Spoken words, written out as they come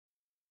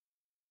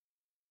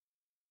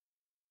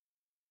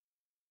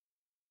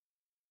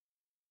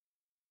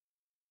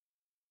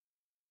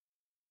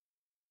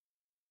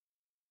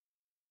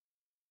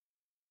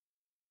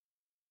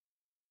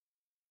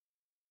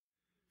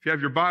If you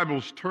have your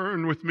Bibles,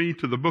 turn with me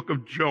to the book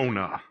of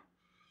Jonah.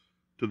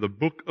 To the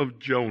book of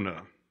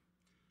Jonah.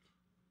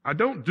 I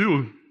don't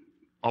do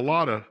a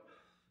lot of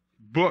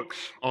books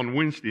on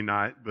Wednesday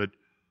night, but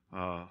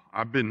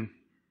I've been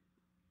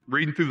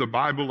reading through the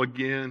Bible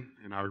again,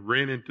 and I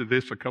ran into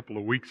this a couple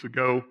of weeks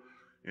ago,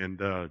 and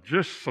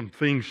just some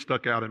things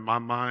stuck out in my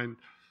mind.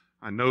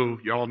 I know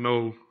y'all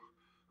know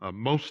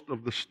most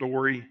of the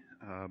story,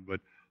 but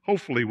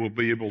hopefully we'll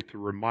be able to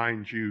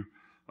remind you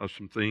of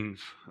some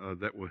things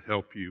that will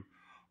help you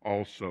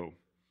also.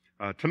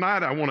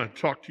 Tonight I want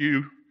to talk to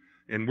you,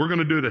 and we're going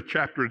to do it a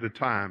chapter at a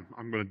time.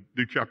 I'm going to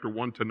do chapter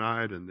 1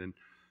 tonight and then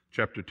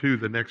chapter 2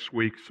 the next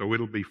week, so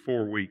it'll be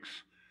 4 weeks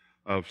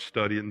of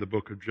studying the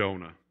book of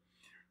Jonah.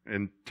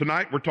 And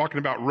tonight we're talking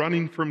about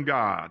running from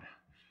God.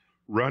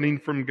 Running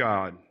from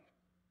God.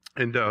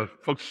 And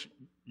folks,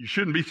 you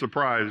shouldn't be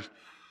surprised.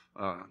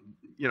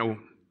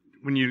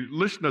 When you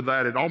listen to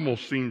that, it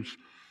almost seems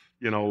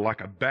like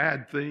a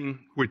bad thing,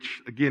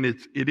 which again,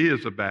 it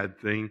is a bad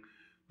thing.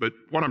 But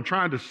what I'm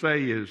trying to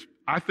say is,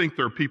 I think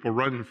there are people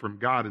running from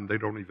God and they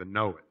don't even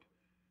know it.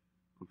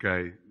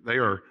 Okay? They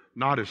are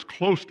not as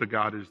close to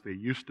God as they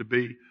used to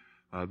be.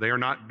 They are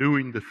not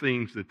doing the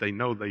things that they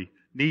know they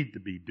need to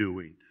be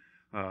doing.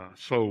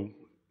 So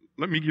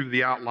let me give you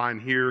the outline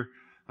here.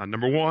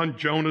 Number 1,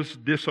 Jonah's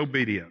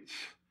disobedience.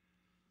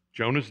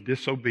 Jonah's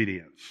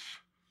disobedience.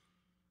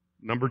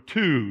 Number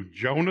 2,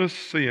 Jonah's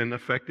sin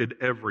affected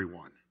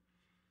everyone.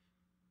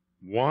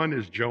 1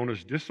 is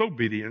Jonah's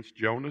disobedience.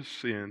 Jonah's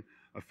sin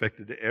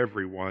affected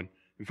everyone.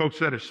 And folks,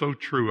 that is so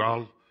true.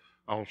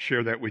 I'll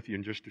share that with you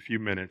in just a few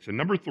minutes. And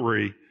number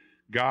 3,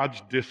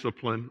 God's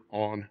discipline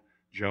on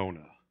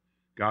Jonah.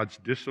 God's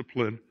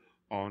discipline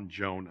on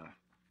Jonah.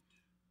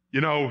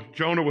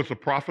 Jonah was a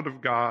prophet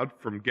of God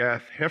from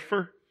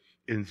Gath-Hepher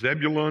in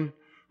Zebulun,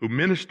 who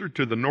ministered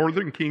to the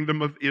northern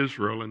kingdom of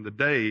Israel in the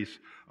days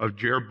of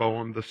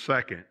Jeroboam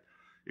II.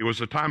 It was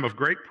a time of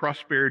great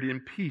prosperity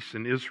and peace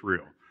in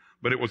Israel.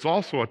 But it was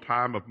also a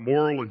time of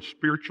moral and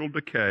spiritual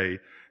decay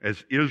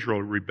as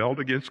Israel rebelled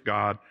against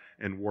God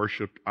and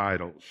worshiped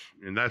idols.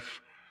 And that's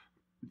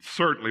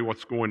certainly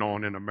what's going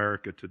on in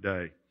America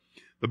today.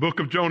 The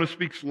book of Jonah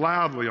speaks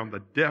loudly on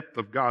the depth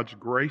of God's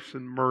grace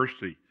and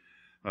mercy.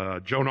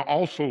 Jonah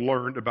also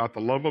learned about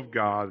the love of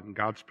God and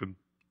God's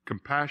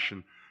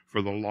compassion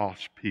for the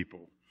lost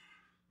people.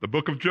 The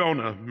book of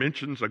Jonah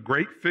mentions a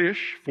great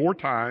fish 4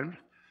 times,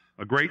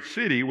 a great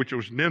city, which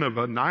was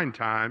Nineveh, 9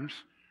 times,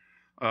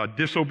 a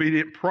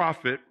disobedient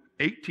prophet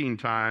 18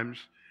 times,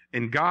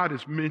 and God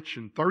is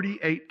mentioned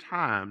 38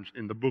 times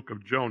in the book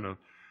of Jonah,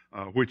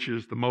 which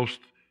is the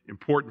most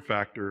important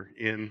factor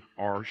in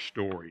our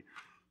story.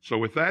 So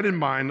with that in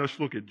mind, let's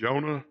look at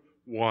Jonah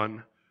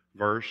 1,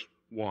 verse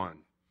 1.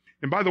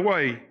 And by the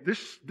way,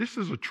 this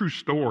is a true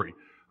story.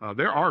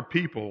 There are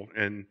people,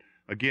 and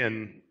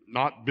again,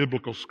 not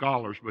biblical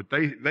scholars, but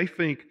they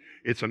think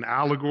it's an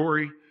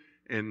allegory,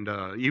 and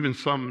even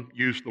some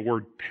use the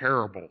word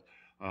parable.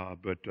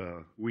 But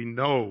we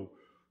know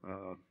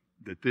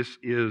that this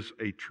is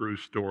a true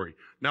story.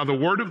 Now, the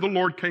word of the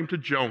Lord came to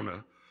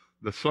Jonah,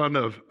 the son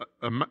of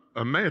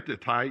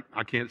Amittai,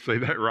 I can't say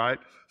that right,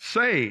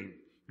 saying,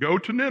 "Go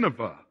to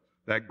Nineveh,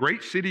 that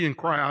great city, and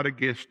cry out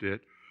against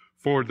it,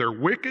 for their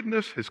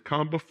wickedness has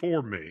come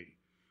before me."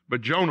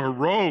 But Jonah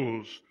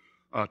rose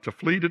to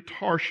flee to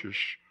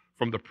Tarshish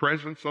from the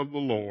presence of the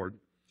Lord.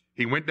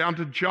 He went down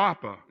to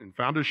Joppa and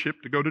found a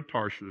ship to go to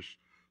Tarshish.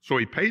 So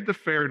he paid the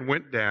fare and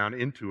went down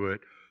into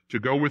it to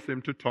go with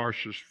them to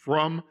Tarshish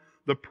from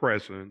the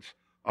presence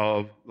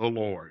of the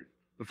Lord.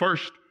 The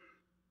first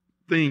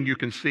thing you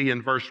can see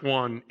in verse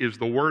 1 is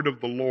the word of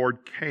the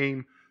Lord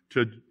came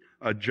to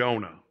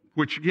Jonah,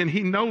 which again,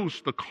 he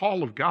knows the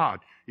call of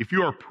God. If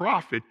you're a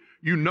prophet,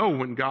 you know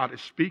when God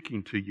is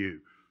speaking to you.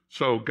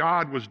 So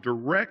God was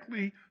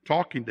directly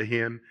talking to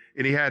him,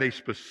 and he had a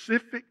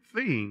specific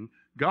thing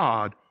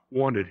God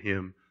wanted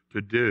him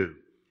to do.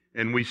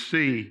 And we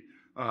see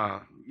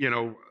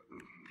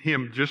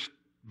him just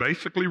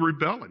basically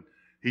rebelling.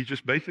 He's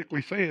just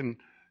basically saying,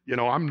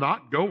 I'm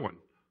not going,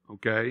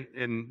 okay?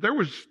 And there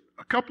was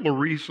a couple of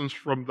reasons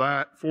for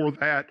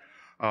that.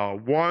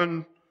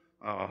 One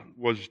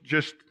was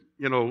just,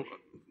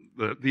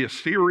 the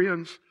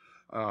Assyrians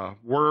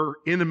were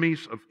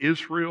enemies of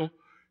Israel,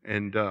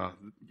 and,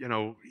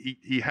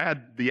 he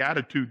had the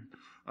attitude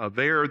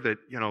there that,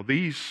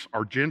 these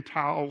are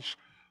Gentiles,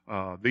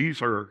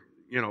 these are,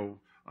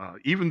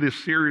 even the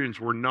Assyrians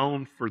were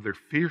known for their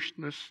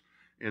fierceness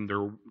and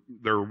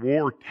their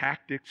war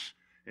tactics,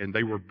 and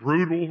they were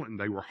brutal and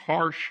they were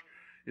harsh.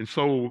 And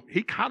so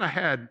he kind of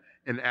had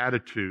an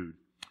attitude.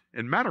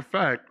 And matter of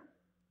fact,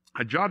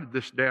 I jotted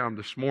this down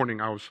this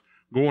morning. I was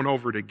going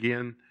over it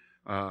again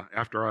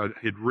after I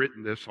had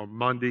written this on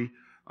Monday.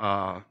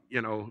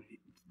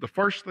 The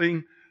first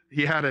thing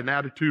he had an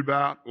attitude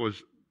about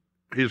was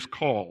his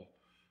call,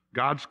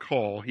 God's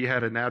call. He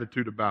had an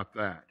attitude about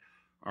that.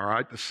 All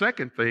right. The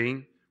second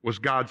thing was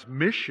God's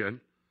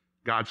mission,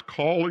 God's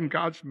call and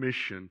God's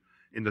mission.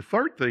 And the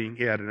third thing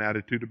he had an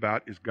attitude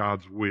about is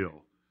God's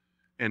will.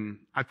 And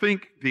I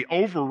think the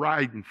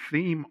overriding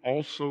theme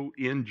also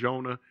in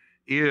Jonah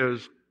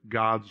is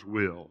God's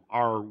will.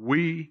 Are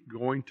we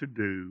going to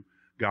do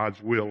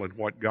God's will and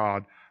what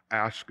God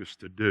asks us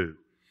to do?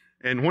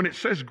 And when it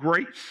says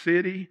great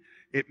city,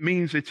 it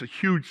means it's a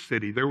huge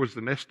city. There was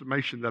an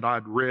estimation that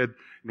I'd read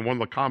in one of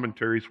the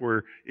commentaries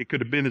where it could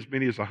have been as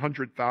many as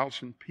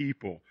 100,000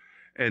 people.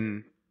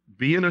 And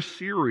being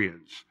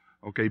Assyrians,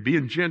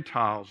 being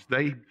Gentiles,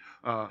 they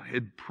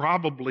had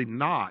probably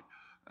not,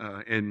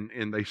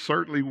 and they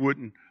certainly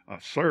wouldn't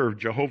serve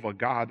Jehovah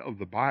God of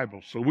the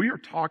Bible. So we are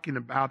talking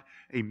about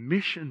a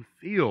mission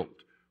field.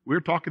 We're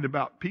talking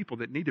about people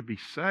that need to be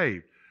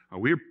saved.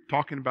 We're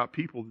talking about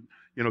people,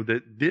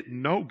 that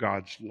didn't know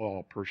God's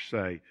law per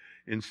se.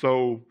 And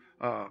so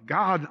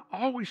God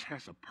always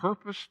has a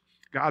purpose.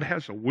 God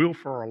has a will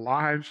for our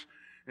lives.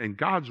 And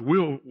God's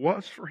will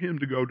was for him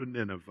to go to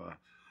Nineveh.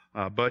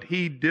 But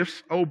he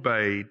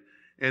disobeyed.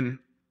 And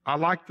I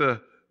like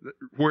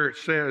where it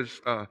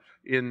says,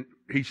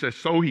 he says,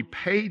 so he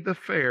paid the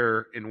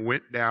fare and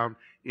went down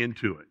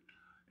into it.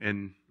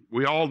 And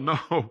we all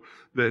know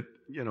that,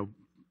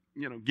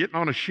 getting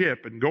on a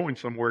ship and going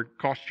somewhere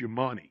costs you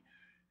money.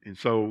 And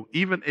so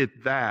even at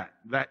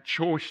that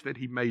choice that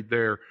he made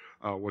there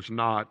was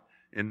not.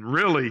 And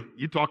really,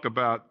 you talk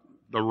about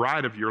the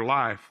ride of your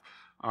life,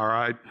 all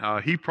right?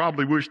 He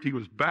probably wished he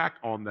was back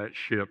on that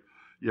ship,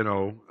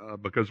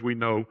 because we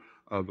know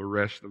the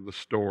rest of the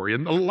story.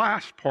 And the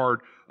last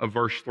part of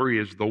verse 3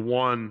 is the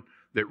one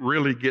that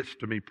really gets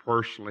to me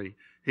personally.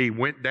 He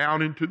went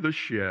down into the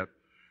ship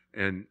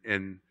and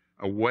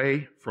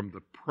away from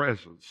the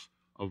presence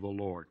of the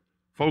Lord.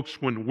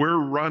 Folks, when we're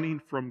running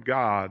from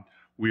God,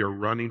 we are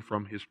running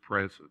from his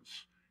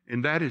presence.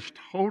 And that is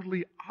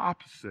totally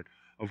opposite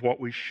of what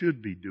we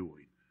should be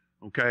doing.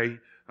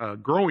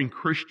 Growing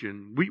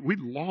Christian, we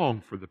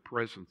long for the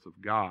presence of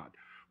God.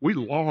 We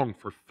long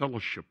for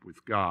fellowship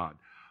with God.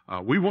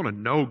 We want to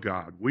know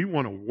God. We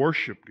want to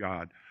worship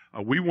God.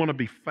 We want to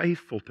be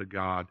faithful to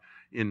God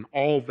in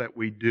all that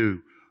we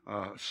do.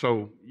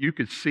 So you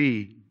could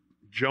see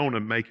Jonah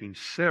making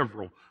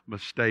several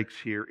mistakes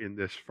here in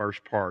this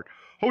first part.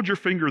 Hold your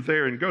finger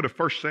there and go to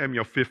 1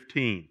 Samuel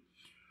 15.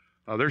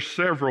 There's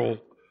several,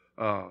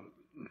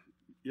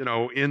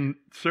 in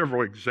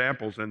several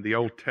examples in the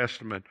Old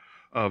Testament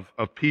of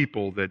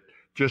people that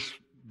just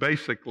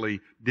basically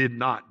did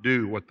not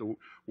do what the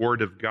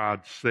Word of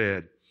God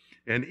said.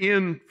 And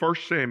in 1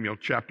 Samuel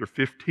chapter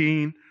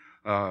 15,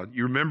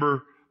 you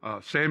remember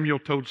Samuel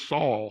told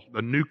Saul,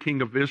 the new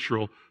king of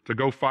Israel, to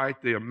go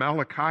fight the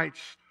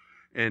Amalekites.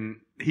 And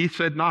he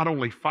said not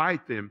only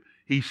fight them,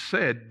 he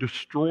said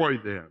destroy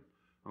them.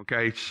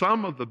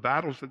 Some of the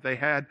battles that they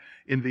had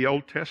in the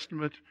Old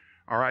Testament,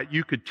 all right,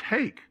 you could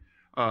take,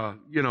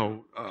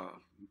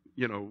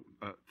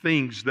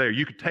 things there.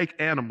 You could take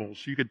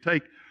animals. You could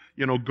take,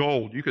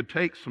 gold. You could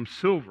take some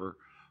silver.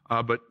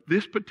 But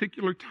this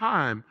particular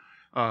time,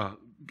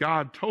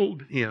 God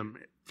told him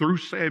through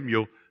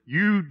Samuel,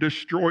 you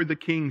destroy the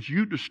kings.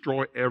 You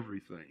destroy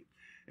everything.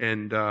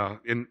 And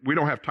we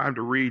don't have time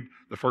to read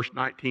the first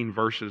 19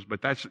 verses,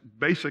 but that's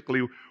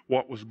basically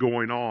what was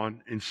going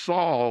on. And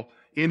Saul,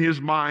 in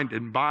his mind,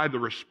 and by the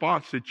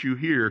response that you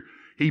hear,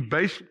 he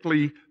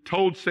basically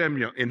told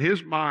Samuel, in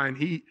his mind,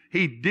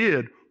 he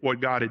did what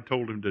God had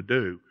told him to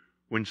do.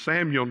 When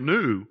Samuel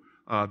knew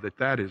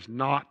that is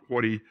not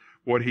what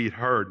he'd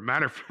heard.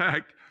 Matter of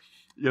fact,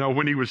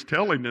 when he was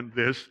telling him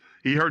this,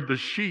 he heard the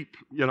sheep,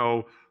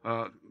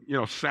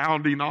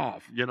 sounding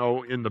off,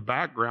 in the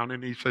background,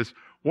 and he says,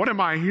 "What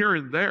am I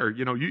hearing there?"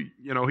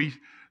 The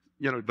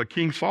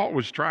King Saul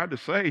was trying to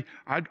say,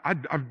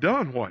 "I've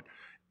done what?"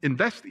 And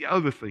that's the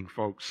other thing,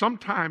 folks.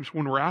 Sometimes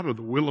when we're out of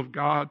the will of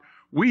God,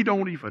 we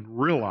don't even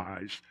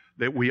realize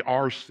that we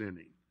are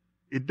sinning.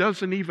 It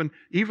doesn't even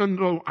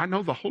though I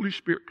know the Holy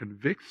Spirit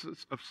convicts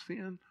us of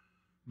sin,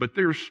 but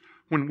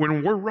when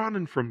we're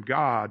running from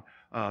God,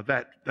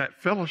 that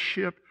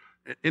fellowship,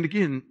 and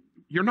again,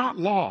 you're not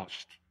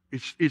lost.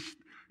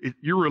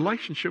 Your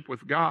relationship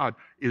with God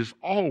is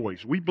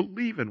always, we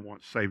believe in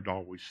once saved,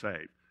 always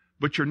saved.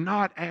 But you're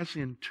not as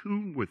in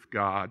tune with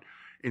God,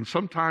 and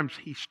sometimes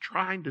he's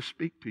trying to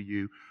speak to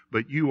you,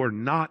 but you are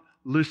not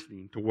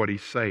listening to what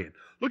he's saying.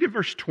 Look at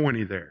verse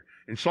 20 there.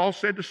 And Saul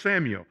said to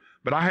Samuel,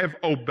 "But I have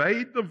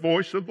obeyed the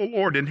voice of the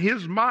Lord." In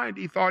his mind,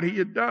 he thought he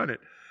had done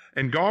it,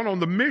 and gone on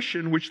the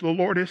mission which the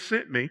Lord has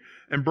sent me,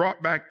 and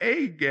brought back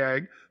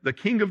Agag, the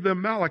king of the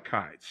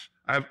Amalekites.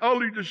 I have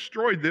utterly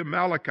destroyed the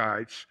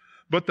Amalekites,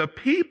 but the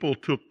people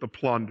took the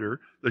plunder,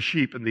 the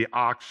sheep and the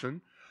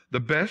oxen, the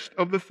best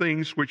of the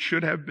things which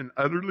should have been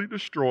utterly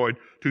destroyed,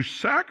 to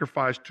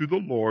sacrifice to the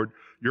Lord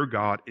your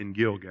God in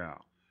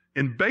Gilgal.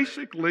 And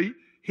basically,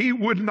 he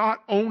would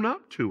not own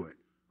up to it.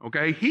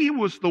 He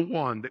was the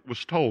one that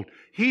was told.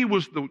 He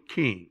was the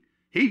king.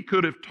 He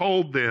could have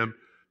told them,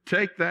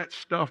 take that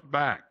stuff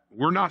back.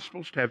 We're not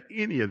supposed to have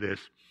any of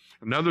this.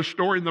 Another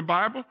story in the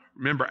Bible,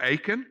 remember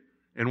Achan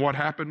and what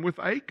happened with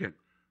Achan.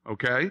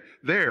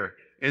 There.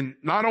 And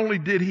not only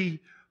did he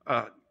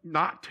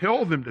not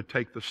tell them to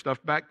take the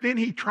stuff back, then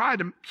he tried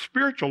to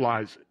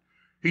spiritualize it.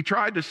 He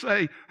tried to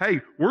say,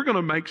 hey, we're going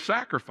to make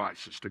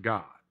sacrifices to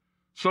God.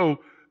 So,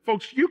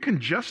 folks, you can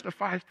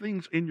justify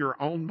things in your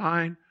own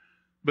mind,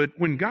 but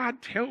when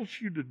God tells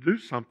you to do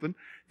something,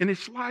 and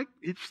it's like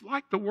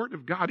the Word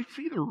of God, it's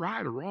either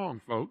right or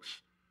wrong,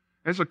 folks.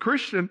 As a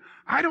Christian,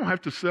 I don't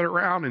have to sit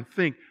around and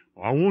think,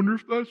 well, I wonder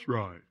if that's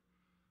right.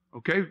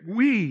 Okay,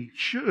 we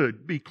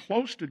should be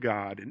close to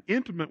God and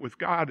intimate with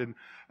God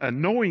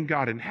and knowing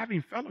God and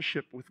having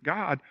fellowship with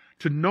God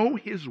to know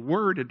His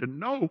Word and to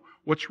know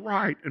what's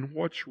right and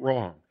what's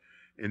wrong.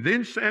 And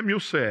then Samuel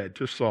said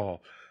to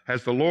Saul,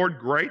 has the Lord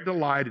great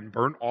delight in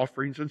burnt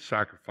offerings and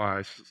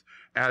sacrifices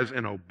as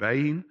in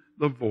obeying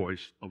the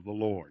voice of the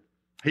Lord?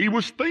 He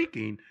was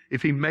thinking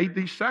if he made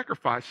these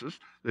sacrifices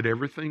that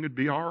everything would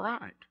be all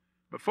right.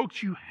 But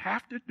folks, you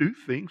have to do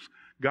things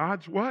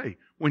God's way.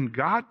 When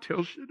God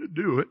tells you to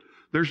do it,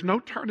 there's no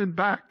turning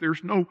back.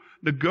 There's no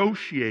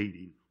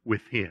negotiating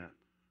with Him.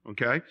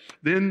 Okay?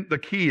 Then the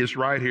key is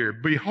right here.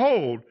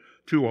 Behold,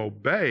 to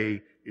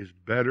obey is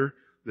better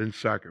than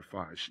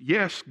sacrifice.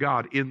 Yes,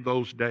 God in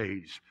those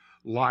days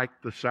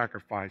liked the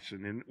sacrifice,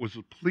 and it was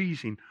a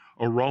pleasing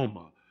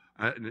aroma,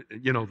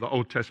 the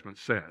Old Testament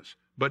says,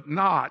 but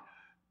not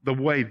the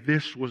way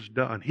this was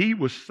done. He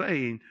was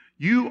saying,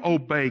 you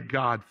obey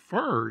God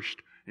first,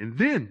 and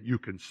then you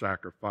can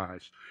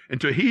sacrifice. And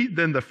to heed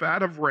then the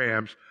fat of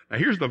rams. Now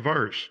here's the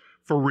verse.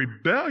 For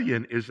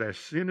rebellion is as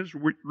sin as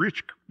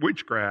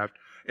witchcraft,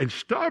 and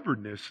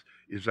stubbornness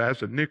is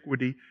as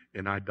iniquity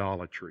and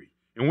idolatry.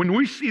 And when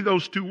we see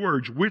those two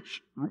words,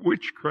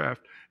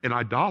 witchcraft and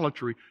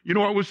idolatry, you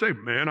know what we say?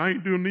 Man, I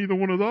ain't doing neither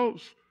one of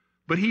those.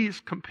 But he's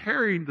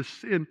comparing the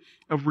sin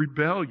of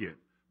rebellion,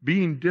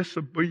 being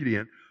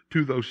disobedient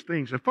to those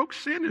things. And folks,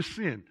 sin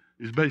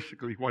is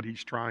basically what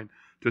he's trying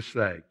to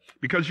say.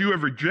 Because you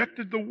have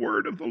rejected the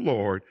word of the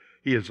Lord,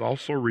 He has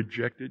also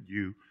rejected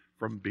you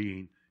from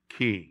being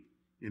king.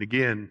 And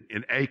again,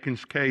 in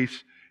Achan's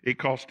case, it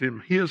cost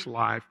him his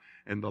life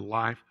and the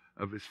life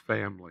of his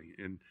family.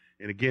 And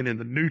again, in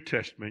the New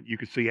Testament, you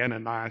can see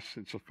Ananias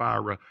and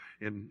Sapphira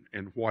and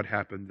what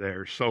happened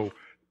there. So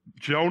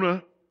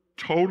Jonah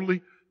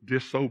totally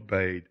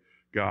disobeyed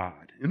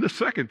God. And the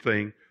second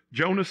thing,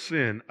 Jonah's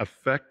sin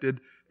affected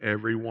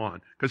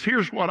everyone. Because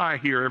here's what I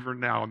hear every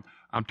now.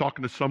 I'm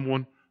talking to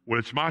someone, well,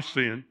 it's my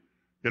sin.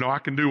 I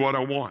can do what I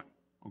want.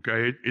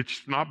 Okay?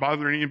 It's not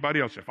bothering anybody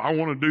else. If I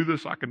want to do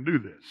this, I can do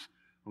this.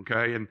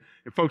 Okay? And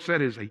folks,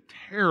 that is a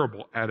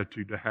terrible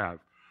attitude to have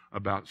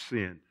about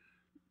sin.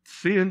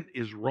 Sin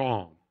is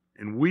wrong.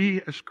 And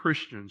we as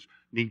Christians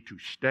need to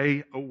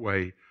stay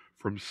away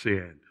from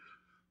sin.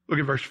 Look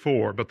at verse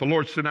 4. But the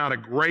Lord sent out a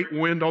great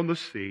wind on the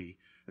sea,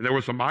 and there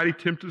was a mighty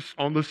tempest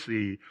on the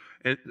sea,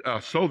 and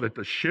so that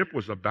the ship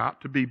was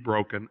about to be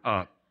broken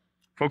up.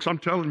 Folks, I'm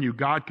telling you,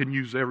 God can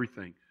use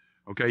everything.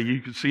 Okay, you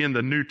can see in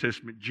the New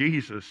Testament,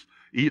 Jesus,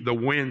 the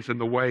winds and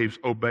the waves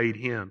obeyed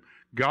Him.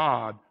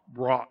 God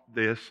brought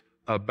this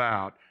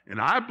about.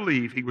 And I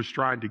believe He was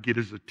trying to get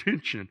his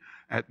attention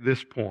at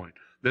this point.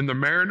 Then the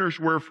mariners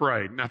were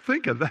afraid. Now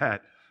think of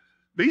that.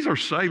 These are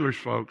sailors,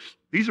 folks.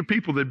 These are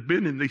people that have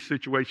been in these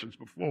situations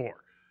before.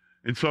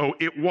 And so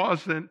it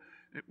wasn't,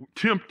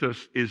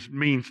 tempest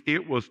means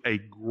it was a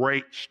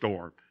great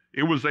storm.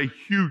 It was a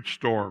huge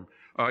storm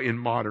in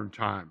modern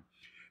time.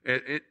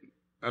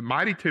 A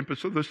mighty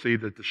tempest of the sea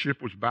that the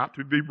ship was about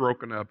to be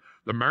broken up.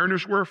 The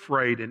mariners were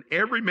afraid, and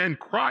every man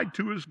cried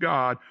to his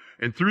God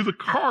and threw the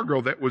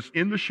cargo that was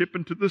in the ship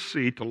into the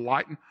sea to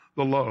lighten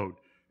the load.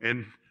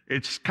 And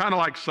it's kind of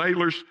like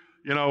sailors,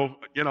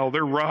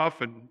 they're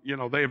rough, and,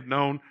 they have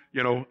known,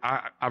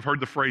 I've heard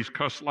the phrase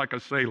cuss like a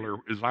sailor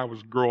as I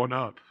was growing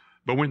up.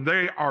 But when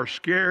they are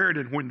scared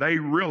and when they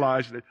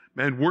realize that,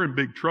 man, we're in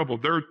big trouble,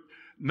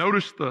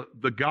 notice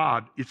the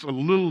God, it's a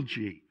little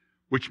g,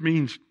 which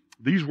means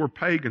these were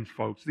pagans,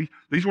 folks.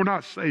 These were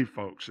not saved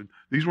folks, and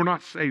these were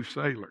not saved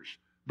sailors.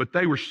 But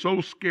they were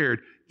so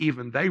scared,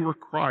 even they were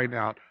crying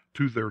out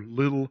to their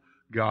little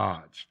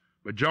gods.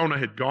 But Jonah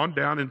had gone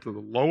down into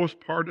the lowest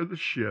part of the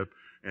ship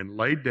and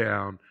laid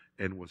down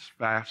and was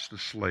fast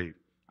asleep.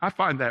 I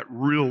find that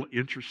real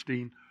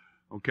interesting,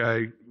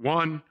 okay?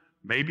 One,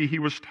 maybe he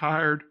was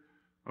tired,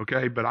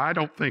 okay? But I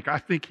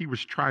think he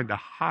was trying to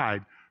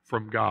hide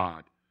from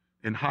God,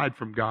 and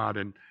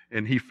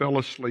he fell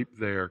asleep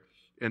there.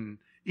 And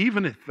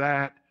even at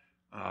that,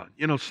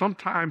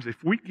 sometimes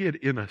if we get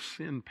in a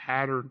sin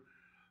pattern,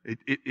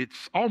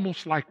 it's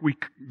almost like we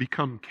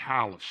become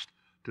calloused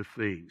to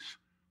things.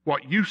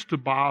 What used to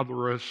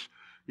bother us,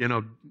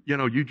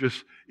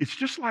 it's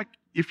just like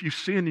if you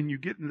sin and you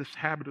get in this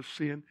habit of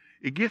sin,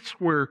 it gets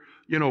where,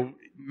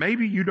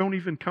 maybe you don't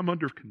even come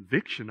under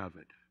conviction of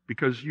it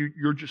because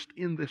you're just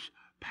in this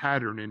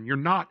pattern and you're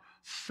not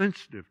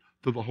sensitive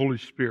to the Holy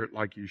Spirit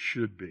like you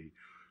should be.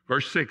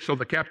 Verse 6, so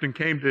the captain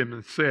came to him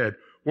and said,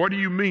 what do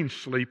you mean,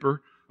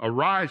 sleeper?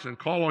 Arise and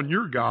call on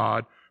your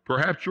God.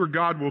 Perhaps your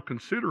God will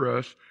consider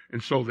us,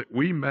 and so that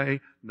we may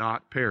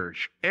not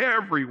perish.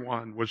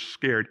 Everyone was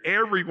scared.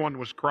 Everyone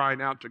was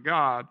crying out to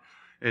God,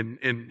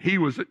 and he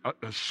was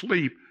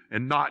asleep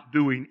and not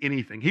doing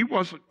anything. He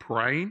wasn't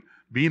praying,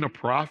 being a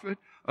prophet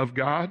of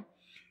God.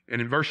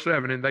 And in verse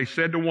 7, and they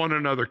said to one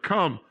another,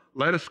 come,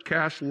 let us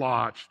cast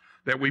lots,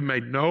 that we may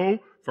know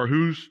for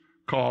whose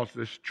cause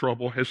this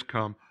trouble has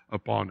come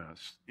upon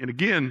us. And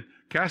again,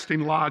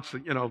 casting lots,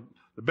 the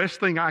best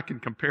thing I can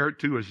compare it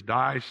to is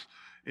dice.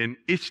 And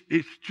it's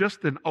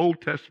just an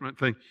Old Testament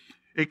thing.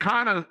 It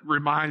kind of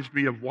reminds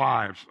me of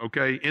wives,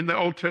 okay? In the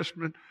Old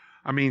Testament,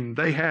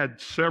 they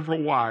had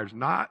several wives.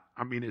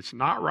 It's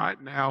not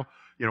right now,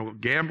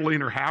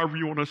 gambling or however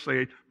you want to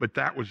say it, but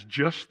that was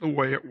just the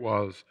way it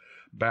was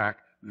back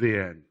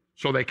then.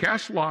 So they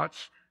cast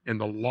lots, and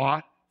the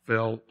lot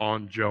fell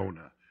on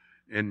Jonah.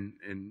 And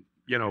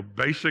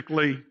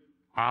basically,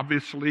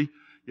 obviously,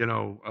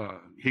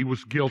 he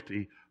was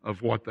guilty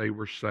of what they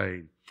were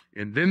saying.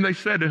 And then they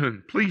said to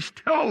him, please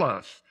tell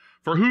us,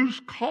 for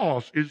whose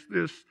cause is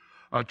this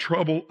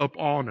trouble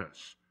upon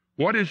us?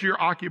 What is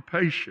your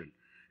occupation?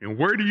 And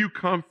where do you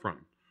come from?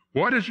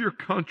 What is your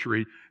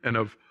country? And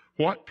of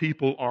what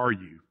people are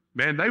you?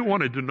 Man, they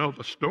wanted to know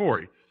the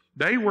story.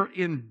 They were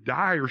in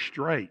dire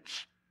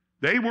straits.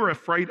 They were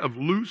afraid of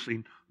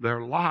losing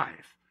their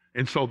life.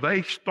 And so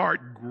they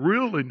start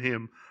grilling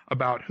him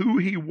about who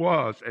he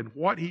was and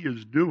what he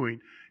is doing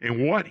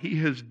and what he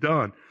has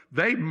done.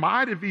 They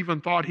might have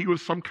even thought he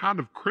was some kind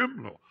of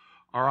criminal,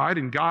 all right?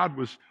 And God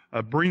was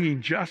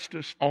bringing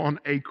justice on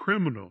a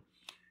criminal.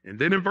 And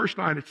then in verse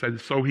 9 it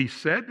says, so he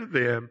said to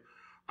them,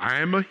 I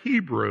am a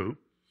Hebrew,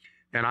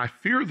 and I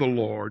fear the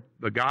Lord,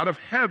 the God of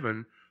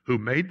heaven, who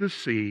made the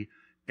sea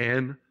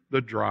and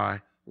the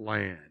dry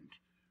land.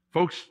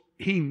 Folks,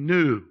 he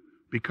knew,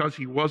 because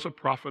he was a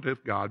prophet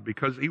of God,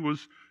 because he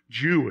was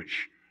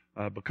Jewish,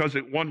 because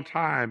at one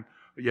time,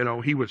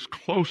 he was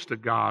close to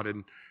God,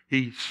 and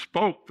he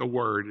spoke the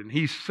word, and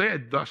he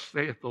said, thus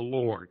saith the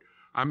Lord.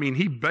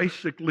 He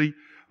basically,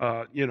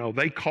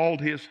 they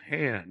called his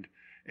hand,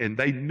 and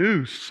they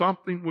knew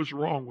something was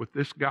wrong with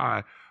this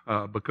guy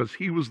because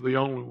he was the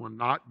only one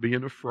not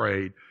being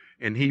afraid,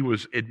 and he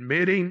was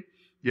admitting,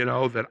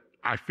 that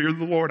I fear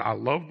the Lord, I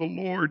love the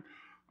Lord.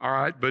 All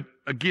right, but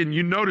again,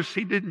 you notice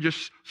he didn't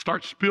just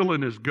start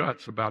spilling his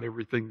guts about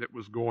everything that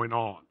was going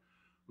on,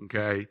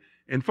 okay?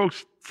 And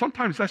folks,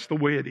 sometimes that's the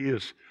way it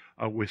is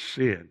with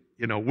sin.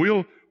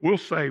 We'll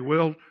say,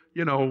 well,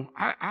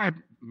 I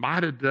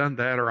might have done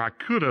that, or I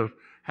could have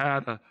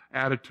had an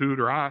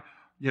attitude, or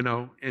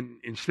and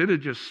instead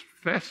of just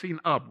fessing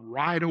up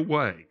right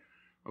away,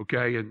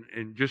 okay,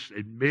 and just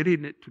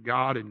admitting it to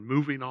God and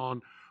moving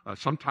on,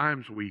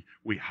 sometimes we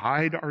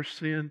hide our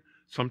sin.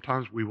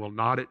 Sometimes we will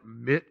not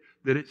admit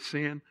that it's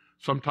sin.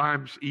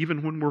 Sometimes,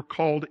 even when we're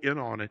called in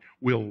on it,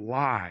 we'll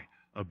lie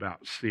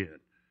about sin.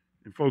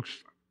 And folks,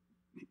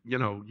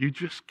 you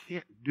just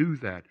can't do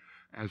that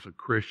as a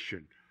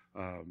Christian.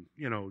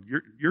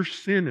 Your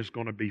sin is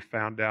going to be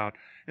found out.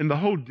 And the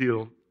whole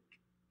deal,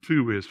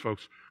 too, is,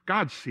 folks,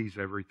 God sees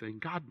everything.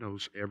 God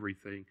knows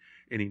everything,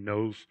 and he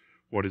knows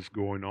what is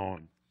going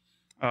on.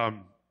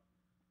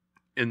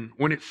 And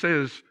when it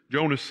says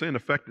Jonah's sin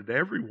affected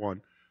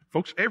everyone,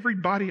 folks,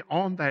 everybody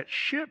on that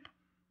ship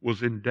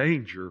was in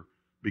danger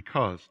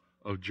because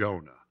of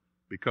Jonah,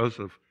 because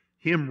of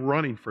him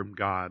running from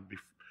God,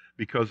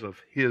 because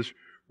of his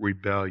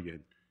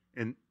rebellion.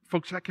 And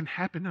folks, that can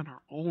happen in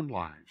our own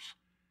lives.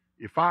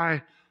 If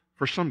I,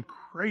 for some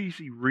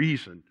crazy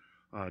reason,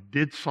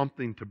 did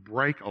something to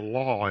break a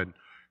law,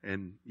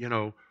 and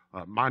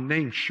my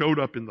name showed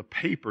up in the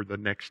paper the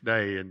next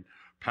day, and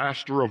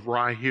pastor of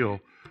Rye Hill,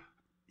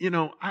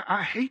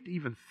 I hate to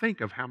even think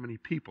of how many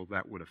people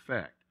that would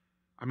affect.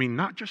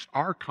 Not just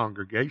our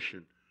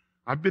congregation.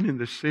 I've been in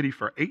this city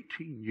for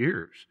 18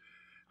 years.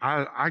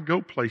 I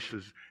go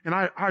places, and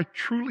I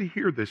truly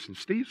hear this, and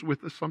Steve's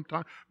with us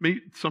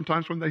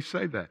sometimes when they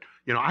say that.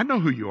 I know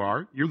who you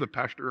are. You're the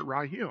pastor at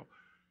Rye Hill.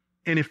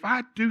 And if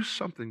I do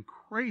something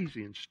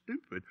crazy and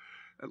stupid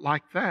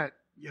like that,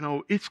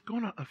 it's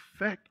going to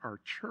affect our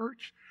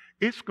church.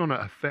 It's going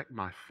to affect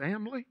my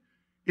family.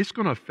 It's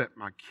going to affect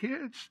my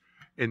kids.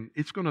 And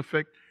it's going to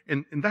affect,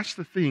 and that's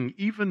the thing,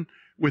 even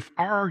with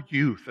our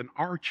youth and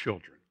our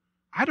children,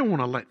 I don't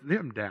want to let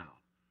them down,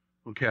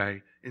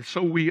 okay? And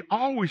so we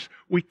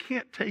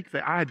can't take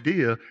the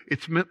idea,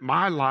 it's meant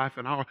my life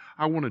and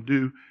I want to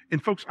do.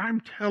 And folks,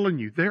 I'm telling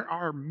you, there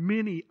are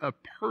many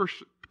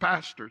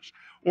pastors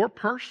or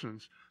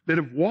persons that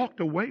have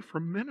walked away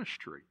from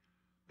ministry.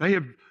 They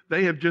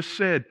have just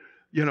said,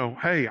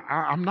 hey,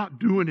 I'm not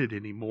doing it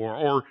anymore.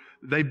 Or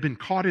they've been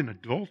caught in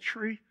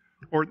adultery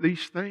or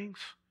these things.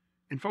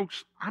 And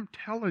folks, I'm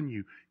telling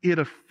you, it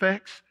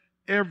affects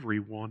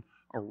everyone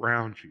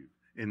around you.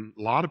 And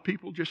a lot of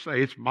people just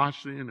say, it's my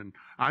sin and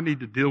I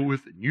need to deal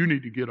with it and you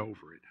need to get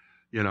over it.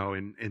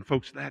 And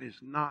folks, that is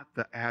not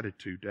the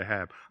attitude to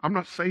have. I'm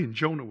not saying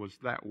Jonah was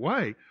that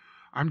way.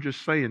 I'm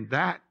just saying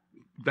that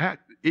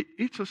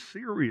it's a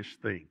serious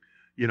thing,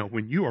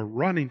 when you are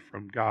running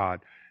from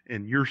God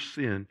and your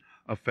sin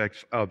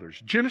affects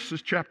others.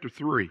 Genesis chapter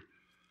 3.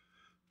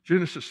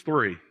 Genesis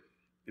 3.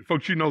 And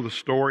folks, you know the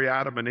story,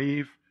 Adam and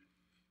Eve.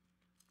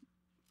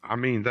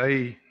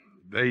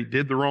 They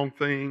did the wrong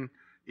thing.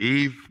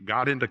 Eve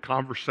got into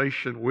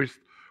conversation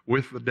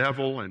with the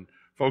devil. And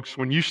Folks,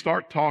 when you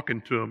start talking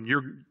to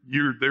him,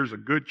 there's a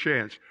good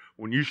chance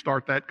when you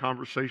start that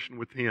conversation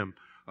with him,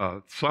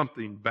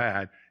 something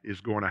bad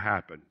is going to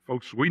happen.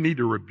 Folks, we need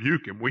to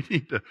rebuke him. We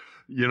need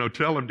to,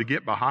 tell him to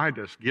get behind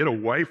us, get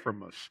away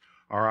from us.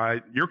 All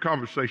right? Your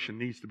conversation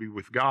needs to be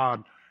with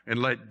God and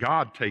let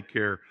God take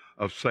care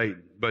of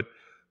Satan. But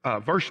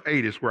verse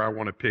 8 is where I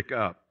want to pick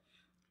up.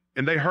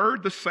 And they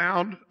heard the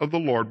sound of the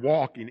Lord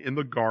walking in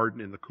the garden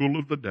in the cool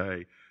of the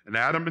day, and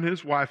Adam and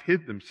his wife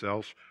hid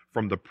themselves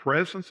from the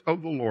presence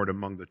of the Lord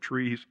among the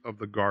trees of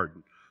the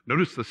garden.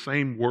 Notice the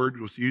same word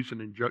was used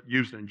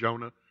in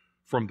Jonah,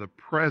 from the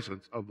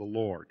presence of the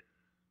Lord.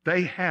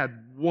 They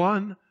had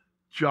one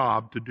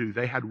job to do.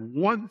 They had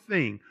one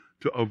thing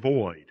to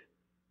avoid,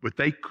 but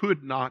they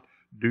could not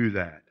do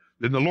that.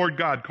 Then the Lord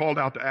God called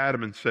out to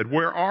Adam and said,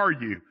 "Where are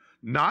you?"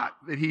 Not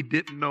that he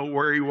didn't know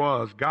where he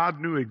was. God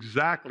knew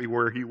exactly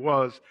where he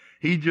was.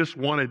 He just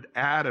wanted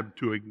Adam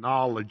to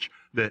acknowledge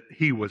that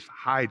he was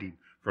hiding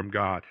from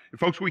God. And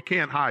folks, we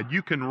can't hide.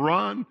 You can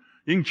run,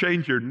 you can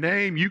change your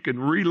name, you can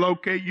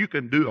relocate, you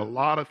can do a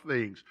lot of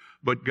things,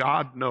 but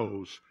God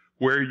knows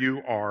where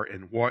you are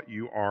and what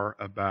you are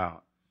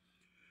about.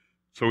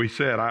 So he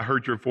said, "I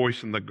heard your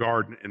voice in the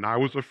garden, and I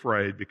was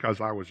afraid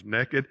because I was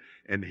naked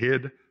and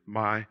hid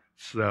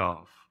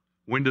myself."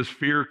 When does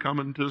fear come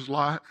into his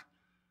life?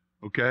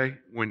 Okay?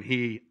 When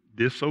he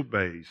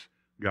disobeys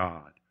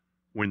God.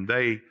 When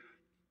they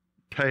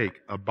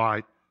take a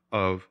bite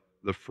of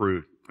the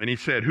fruit. And he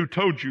said, "Who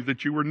told you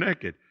that you were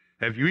naked?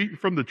 Have you eaten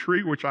from the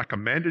tree which I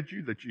commanded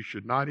you that you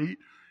should not eat?"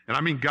 And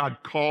I mean, God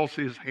calls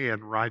his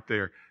hand right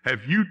there.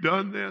 "Have you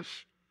done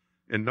this?"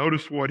 And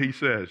notice what he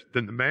says.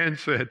 Then the man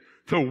said,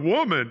 "The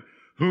woman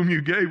whom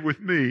you gave with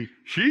me,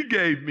 she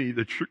gave me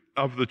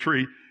of the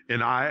tree,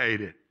 and I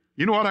ate it."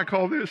 You know what I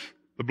call this?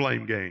 The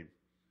blame game.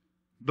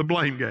 The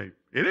blame game.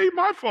 It ain't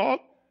my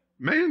fault.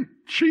 Man,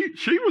 she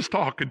was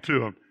talking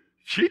to him.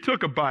 She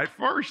took a bite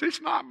first.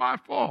 It's not my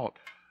fault.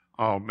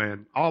 Oh,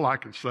 man, all I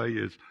can say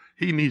is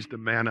he needs to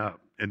man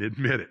up and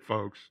admit it,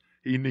 folks.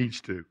 He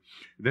needs to.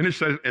 Then it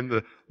says, and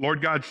the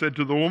Lord God said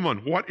to the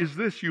woman, "What is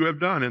this you have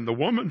done?" And the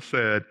woman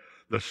said,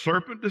 "The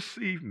serpent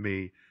deceived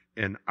me,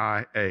 and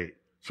I ate."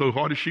 So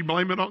what does she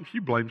blame it on? She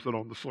blames it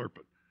on the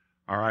serpent.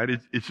 All right?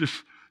 It's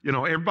just,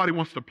 everybody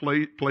wants to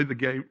play the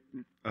game,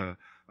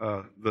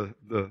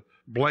 the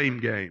blame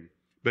game.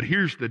 But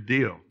here's the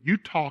deal. You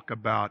talk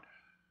about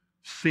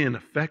sin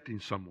affecting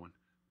someone.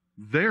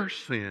 Their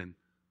sin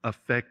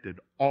affected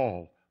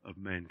all of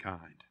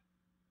mankind.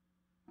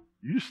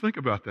 You just think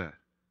about that.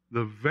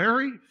 The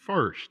very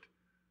first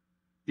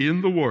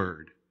in the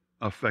Word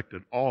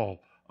affected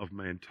all of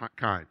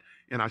mankind.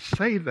 And I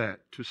say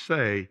that to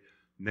say,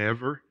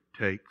 never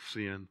take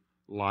sin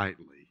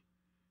lightly.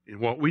 And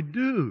what we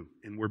do,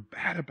 and we're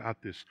bad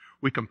about this,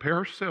 we compare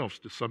ourselves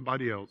to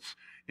somebody else,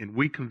 and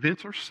we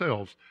convince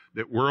ourselves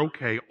that we're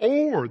okay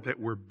or that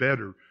we're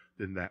better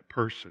than that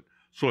person.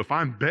 So if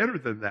I'm better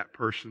than that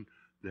person,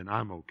 then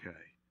I'm okay.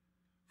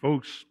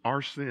 Folks,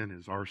 our sin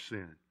is our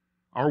sin.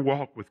 Our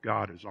walk with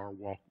God is our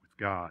walk with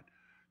God.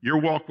 Your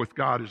walk with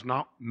God is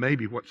not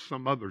maybe what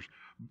some other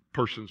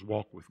person's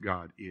walk with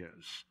God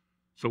is.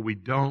 So we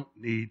don't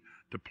need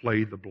to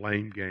play the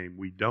blame game.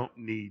 We don't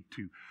need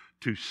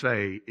to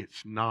say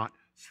it's not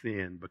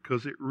sin,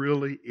 because it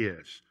really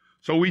is.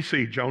 So we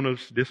see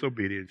Jonah's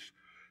disobedience.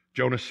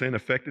 Jonah's sin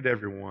affected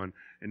everyone.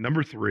 And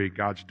number 3,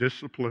 God's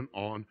discipline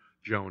on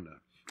Jonah.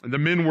 And the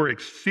men were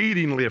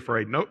exceedingly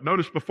afraid.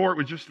 Notice before it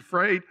was just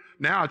afraid.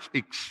 Now it's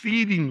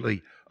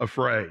exceedingly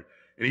afraid.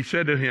 And he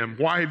said to him,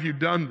 "Why have you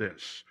done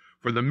this?"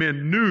 For the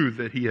men knew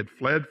that he had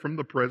fled from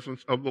the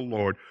presence of the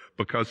Lord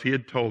because he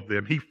had told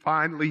them. He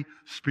finally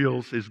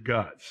spills his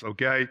guts,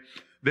 okay?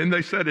 Then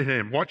they said to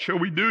him, "What shall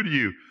we do to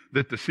you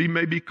that the sea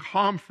may be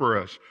calm for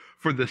us?"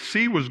 For the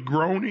sea was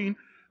growing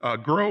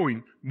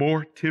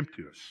more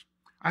tempestuous.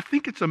 I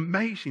think it's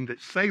amazing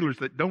that sailors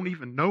that don't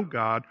even know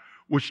God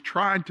was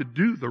trying to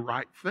do the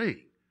right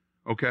thing,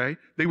 okay?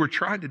 They were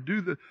trying to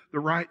do the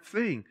right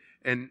thing.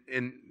 And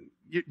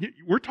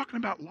we're talking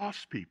about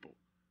lost people,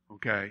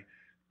 okay?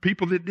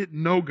 People that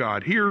didn't know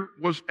God. Here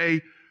was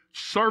a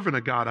servant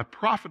of God, a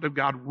prophet of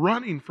God,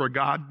 running for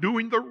God,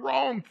 doing the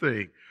wrong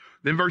thing.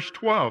 Then verse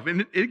 12,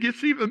 and it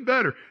gets even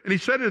better. And he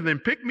said to them,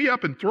 "Pick me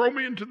up and throw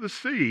me into the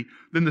sea.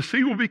 Then the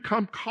sea will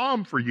become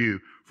calm for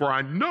you. For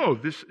I know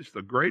this is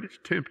the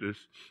greatest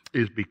tempest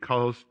is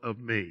because of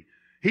me."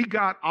 He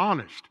got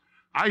honest.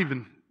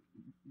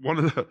 One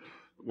of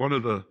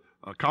the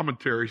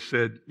commentaries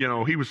said,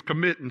 he was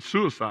committing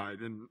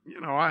suicide. And,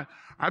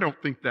 I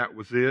don't think that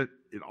was it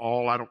at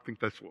all. I don't think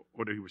that's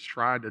what he was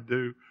trying to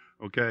do,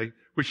 okay?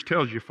 Which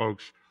tells you,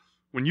 folks,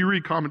 when you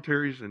read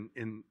commentaries,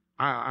 and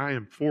I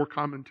am for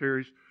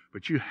commentaries,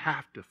 but you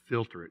have to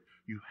filter it.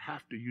 You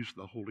have to use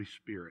the Holy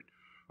Spirit,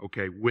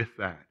 okay, with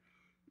that.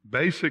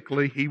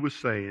 Basically, he was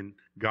saying,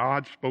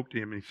 God spoke to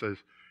him and he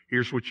says,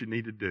 here's what you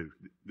need to do.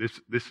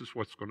 This is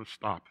what's going to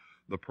stop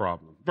the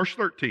problem. Verse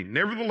 13,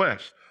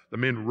 "Nevertheless, the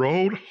men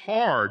rowed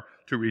hard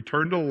to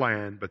return to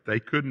land, but they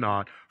could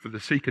not, for the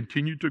sea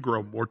continued to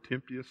grow more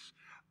tempestuous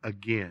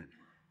again."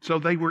 So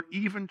they were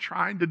even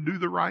trying to do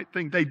the right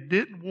thing. They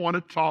didn't want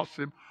to toss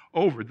him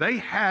over. They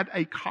had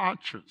a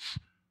conscience,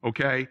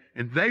 okay?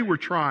 And they were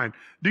trying.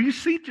 Do you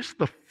see just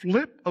the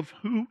flip of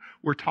who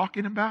we're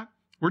talking about?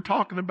 We're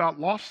talking about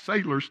lost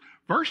sailors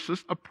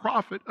versus a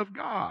prophet of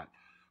God.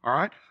 All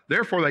right?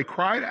 Therefore, they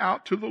cried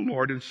out to the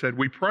Lord and said,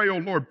 "We pray, O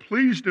Lord,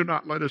 please do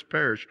not let us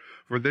perish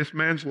for this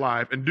man's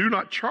life, and do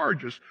not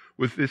charge us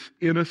with this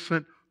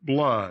innocent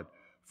blood.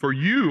 For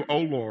you, O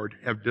Lord,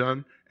 have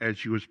done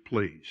as you was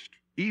pleased."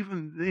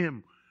 Even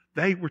them,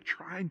 they were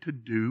trying to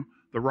do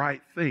the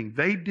right thing.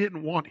 They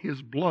didn't want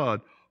his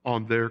blood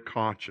on their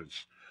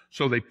conscience.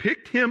 So they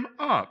picked him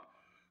up.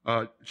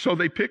 So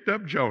they picked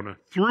up Jonah,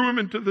 threw him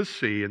into the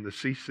sea, and the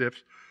sea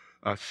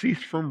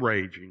ceased from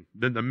raging.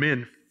 Then the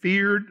men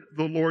feared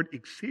the Lord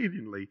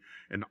exceedingly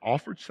and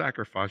offered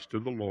sacrifice to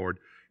the Lord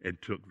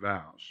and took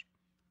vows.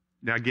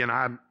 Now again,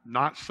 I'm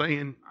not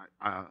saying,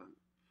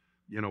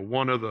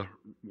 one of the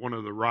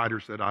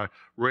writers that I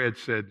read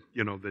said,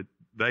 that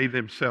they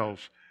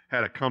themselves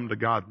had a come to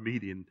God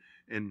meeting,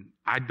 and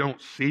I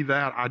don't see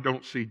that. I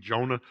don't see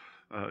Jonah,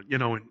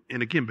 and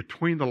again,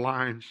 between the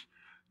lines,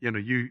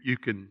 you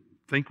can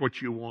think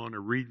what you want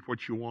or read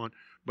what you want,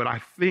 but I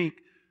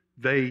think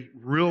they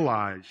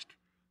realized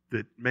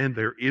that, man,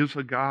 there is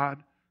a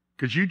God.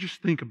 Because you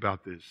just think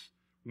about this.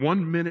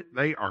 1 minute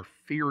they are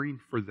fearing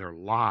for their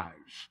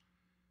lives.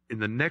 In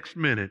the next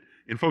minute,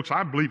 and folks,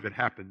 I believe it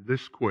happened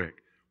this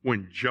quick.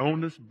 When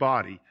Jonah's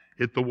body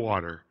hit the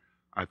water,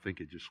 I think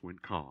it just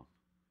went calm.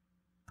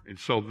 And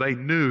so they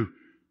knew,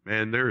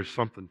 man, there is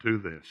something to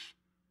this.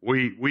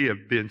 We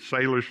have been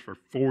sailors for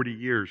 40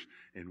 years,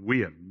 and we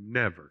have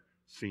never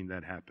seen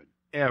that happen,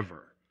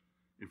 ever.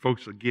 And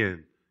folks,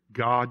 again,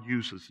 God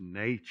uses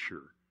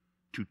nature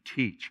to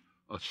teach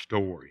a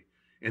story.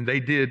 And they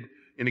did,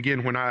 and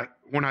again, when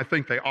I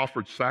think they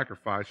offered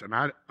sacrifice, and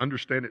I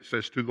understand it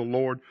says to the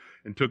Lord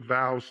and took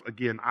vows,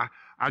 again,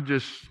 I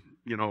just,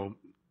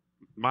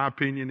 my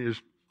opinion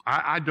is,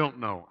 I don't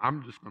know.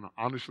 I'm just going to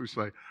honestly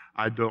say,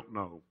 I don't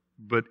know.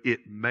 But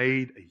it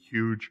made a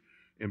huge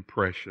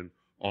impression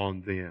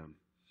on them.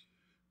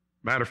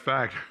 Matter of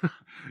fact,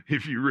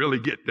 if you really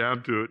get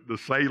down to it, the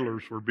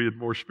sailors were being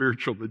more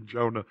spiritual than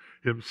Jonah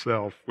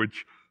himself,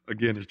 which,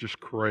 again, is just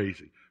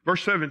crazy.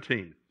 Verse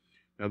 17,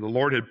 now the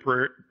Lord had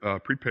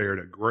prepared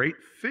a great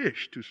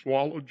fish to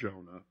swallow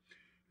Jonah,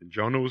 and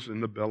Jonah was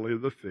in the belly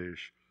of the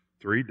fish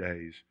 3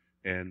 days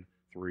and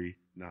 3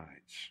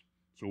 nights.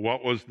 So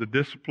what was the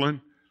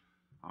discipline?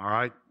 All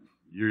right,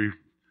 you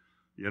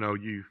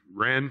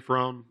ran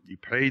from, you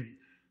paid,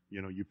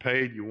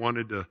 you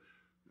wanted to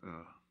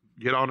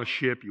get on a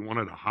ship, you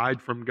wanted to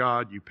hide from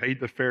God, you paid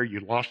the fare,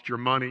 you lost your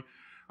money.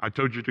 I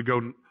told you to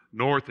go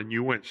north and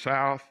you went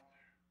south.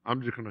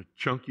 I'm just going to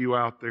chunk you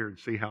out there and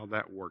see how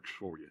that works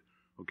for you,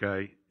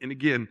 okay? And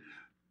again,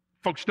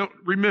 folks, don't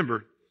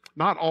remember,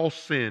 not all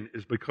sin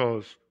is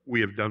because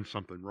we have done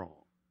something wrong,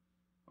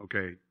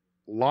 okay?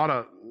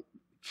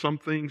 Some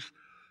things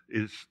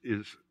is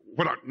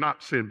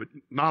not sin, but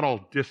not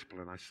all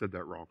discipline. I said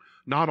that wrong.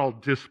 Not all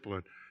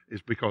discipline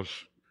is because,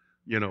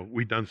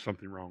 we've done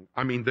something wrong.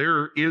 I mean,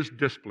 there is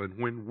discipline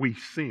when we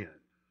sin,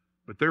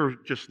 but there are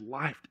just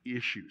life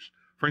issues.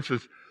 For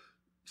instance,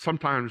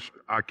 sometimes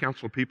I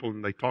counsel people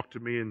and they talk to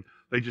me and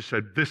they just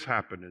said, this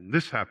happened and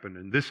this happened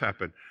and this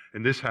happened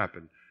and this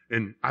happened.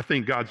 And I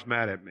think God's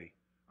mad at me.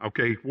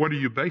 Okay, what are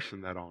you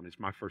basing that on is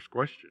my first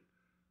question.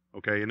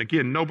 Okay, and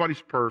again,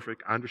 nobody's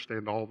perfect. I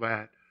understand all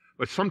that.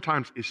 But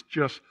sometimes it's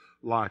just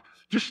life.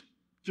 Just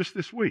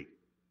this week,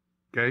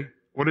 okay?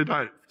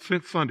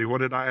 Since Sunday, what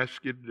did I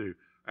ask you to do?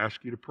 I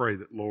asked you to pray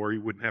that Lori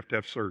wouldn't have to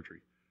have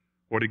surgery.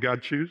 What did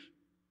God choose?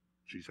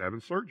 She's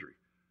having surgery,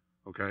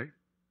 okay?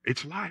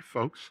 It's life,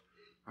 folks,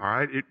 all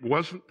right? It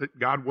wasn't that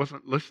God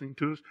wasn't listening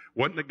to us. It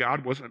wasn't that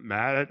God wasn't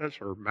mad at us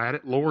or mad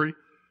at Lori.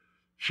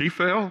 She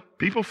fell.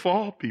 People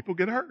fall. People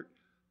get hurt.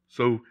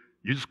 So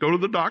you just go to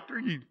the doctor,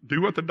 you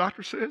do what the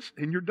doctor says,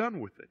 and you're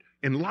done with it.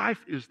 And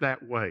life is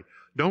that way.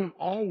 Don't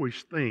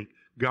always think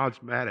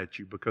God's mad at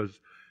you, because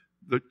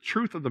the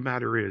truth of the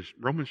matter is,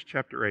 Romans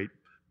chapter 8,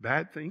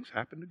 bad things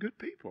happen to good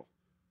people.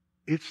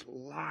 It's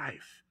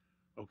life,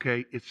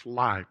 okay? It's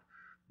life.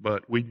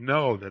 But we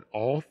know that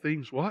all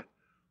things, what?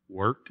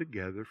 Work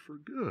together for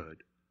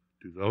good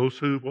to those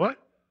who, what?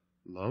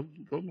 Love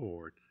the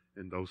Lord,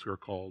 and those who are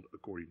called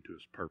according to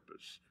his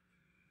purpose.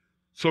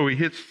 So he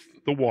hits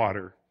the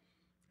water,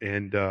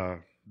 and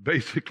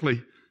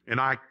basically, and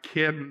I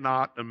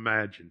cannot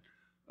imagine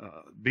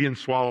being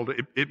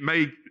swallowed. It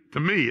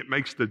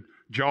makes the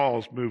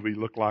Jaws movie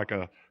look like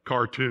a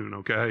cartoon,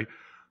 okay?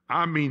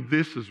 I mean,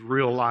 this is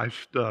real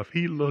life stuff.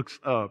 He looks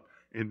up,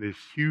 and this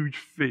huge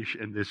fish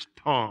and this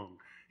tongue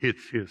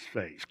hits his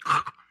face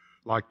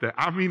like that.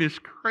 I mean, it's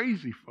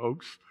crazy,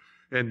 folks.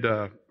 And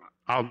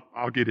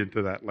I'll get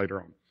into that later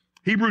on.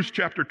 Hebrews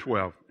chapter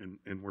 12,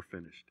 and we're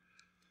finished.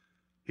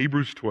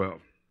 Hebrews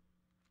 12.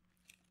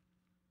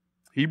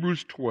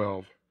 Hebrews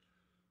 12,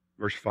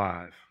 verse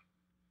 5.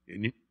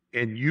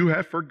 And you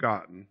have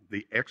forgotten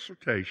the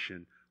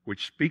exhortation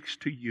which speaks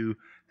to you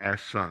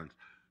as sons.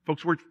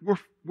 Folks,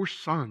 we're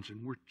sons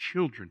and we're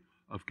children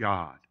of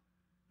God.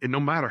 And no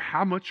matter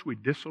how much we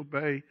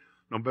disobey,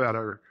 no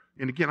matter,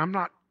 and again, I'm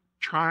not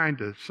trying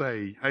to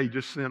say, hey,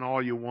 just sin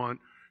all you want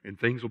and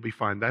things will be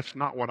fine. That's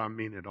not what I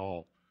mean at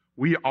all.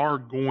 We are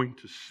going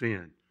to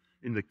sin.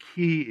 And the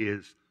key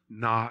is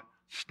not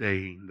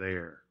staying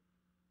there.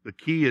 The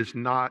key is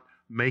not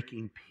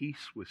making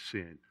peace with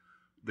sin.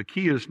 The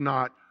key is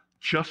not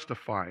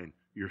justifying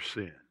your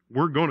sin.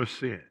 We're going to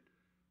sin.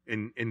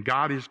 And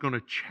God is going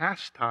to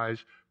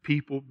chastise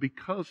people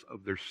because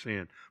of their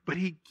sin. But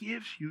He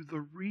gives you the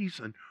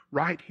reason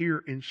right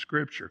here in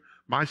Scripture.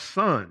 My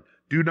son,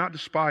 do not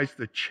despise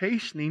the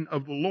chastening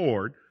of the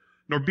Lord,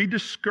 nor be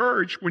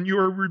discouraged when you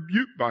are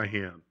rebuked by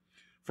Him.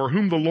 For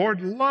whom the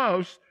Lord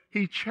loves,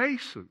 He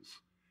chastens.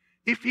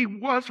 If He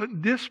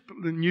wasn't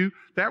disciplining you,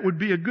 that would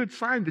be a good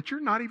sign that you're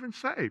not even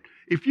saved.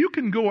 If you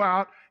can go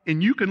out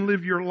and you can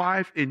live your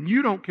life and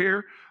you don't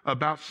care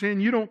about sin,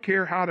 you don't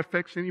care how it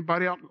affects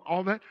anybody else,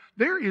 all that,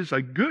 there is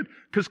a good,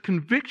 because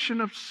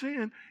conviction of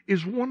sin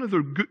is one of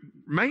the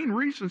main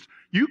reasons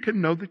you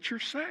can know that you're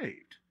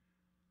saved.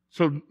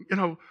 So,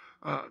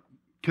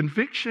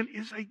 conviction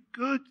is a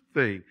good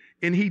thing,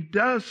 and He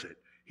does it.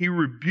 He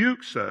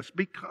rebukes us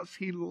because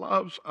He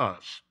loves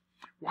us.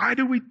 Why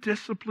do we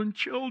discipline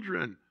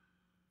children?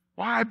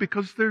 Why?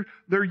 Because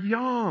they're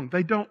young.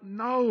 They don't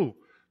know.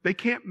 They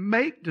can't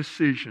make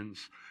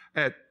decisions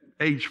at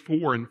age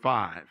 4 and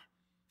 5.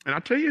 And I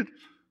tell you,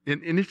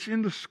 and it's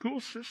in the school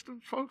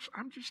system, folks,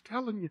 I'm just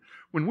telling you,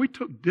 when we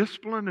took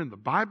discipline and the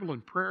Bible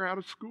and prayer out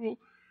of school,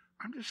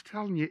 I'm just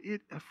telling you,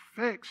 it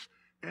affects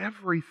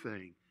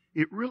everything.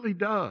 It really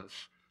does.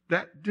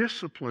 That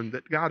discipline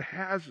that God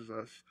has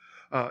us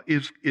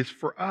is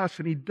for us,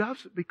 and He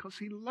does it because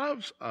He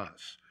loves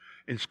us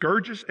and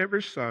scourges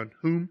every son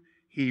whom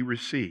He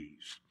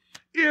receives.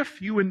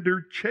 If you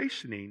endure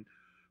chastening,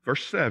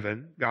 verse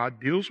 7, God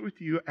deals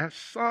with you as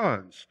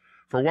sons.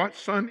 For what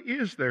son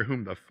is there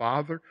whom the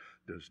Father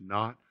does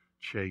not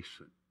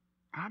chasten?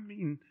 I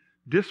mean,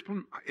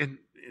 discipline, and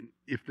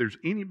if there's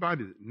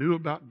anybody that knew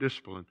about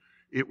discipline,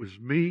 it was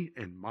me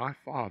and my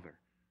father.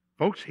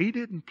 Folks, he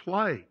didn't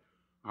play,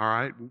 all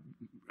right?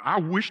 I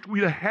wished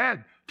we'd have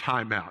had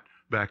time out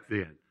back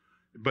then,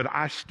 but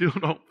I still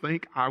don't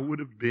think I would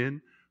have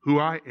been who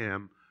I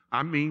am.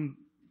 I mean,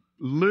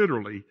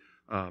 literally,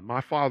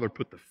 my father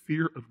put the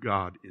fear of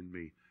God in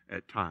me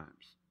at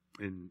times.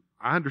 And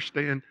I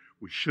understand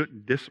we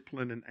shouldn't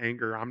discipline in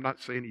anger. I'm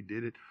not saying he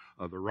did it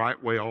the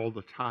right way all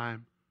the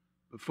time.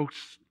 But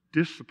folks,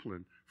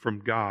 discipline from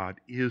God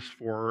is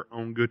for our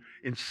own good.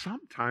 And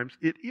sometimes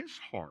it is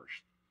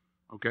harsh.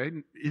 Okay?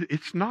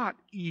 It's not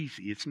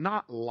easy. It's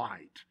not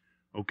light.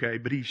 Okay?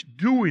 But He's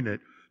doing it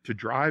to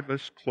drive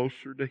us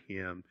closer to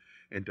Him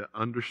and to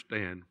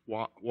understand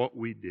what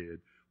we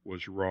did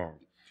was wrong.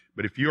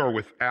 But if you are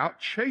without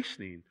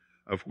chastening,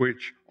 of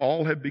which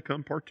all have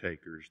become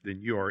partakers, then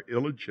you are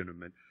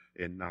illegitimate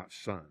and not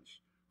sons.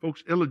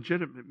 Folks,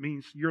 illegitimate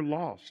means you're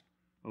lost.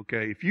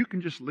 Okay? If you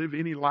can just live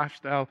any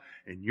lifestyle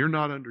and you're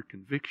not under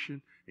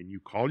conviction and you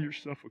call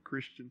yourself a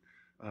Christian,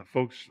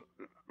 folks,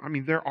 I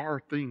mean, there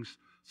are things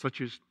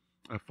such as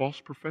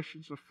false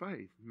professions of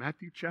faith.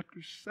 Matthew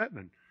chapter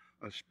 7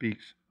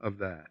 speaks of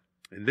that.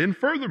 And then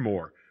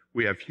furthermore,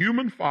 we have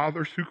human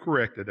fathers who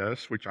corrected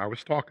us, which I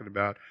was talking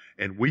about,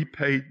 and we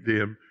paid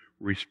them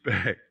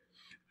respect.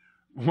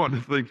 One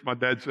of the things my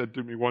dad said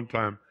to me one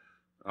time,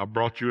 I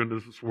brought you into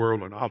this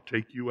world and I'll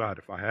take you out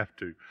if I have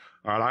to.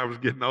 All right, I was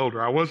getting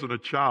older. I wasn't a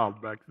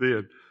child back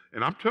then.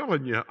 And I'm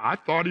telling you, I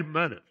thought he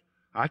meant it.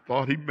 I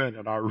thought he meant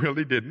it. I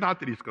really did. Not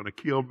that he's going to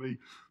kill me,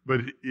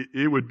 but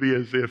it would be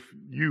as if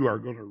you are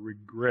going to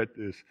regret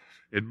this.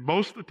 And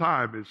most of the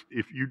time is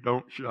if you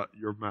don't shut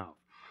your mouth.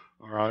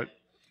 All right?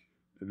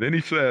 And then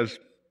he says,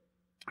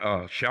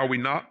 shall we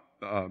not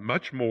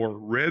much more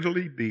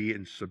readily be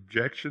in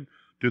subjection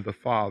to the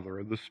Father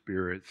of the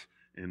spirits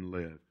and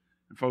live?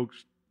 And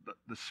folks,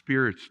 the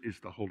spirits is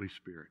the Holy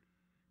Spirit.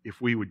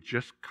 If we would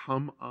just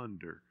come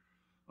under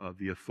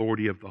the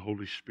authority of the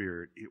Holy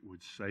Spirit, it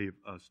would save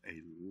us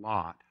a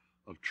lot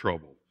of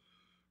trouble.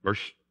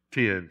 Verse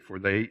 10, for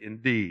they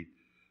indeed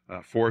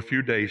for a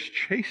few days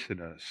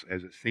chasten us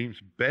as it seems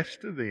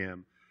best to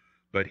them,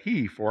 but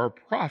He for our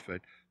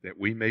profit, that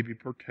we may be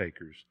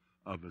partakers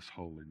of His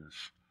holiness.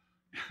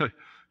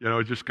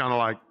 Just kind of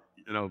like,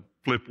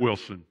 Flip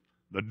Wilson,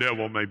 the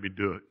devil made me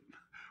do it.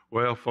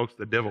 Well, folks,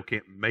 the devil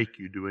can't make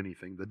you do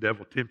anything. The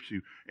devil tempts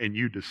you, and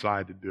you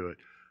decide to do it.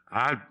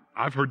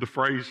 I've heard the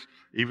phrase,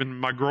 even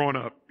my growing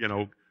up,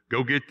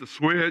 go get the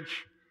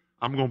switch.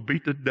 I'm going to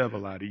beat the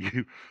devil out of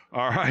you.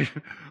 All right?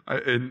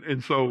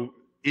 And so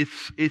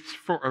it's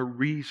for a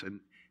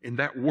reason. And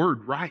that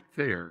word right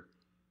there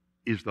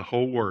is the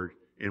whole word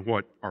in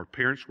what our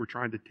parents were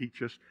trying to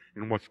teach us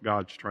and what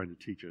God's trying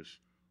to teach us.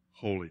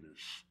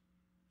 Holiness.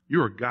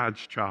 You are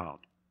God's child.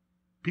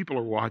 People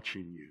are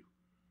watching you.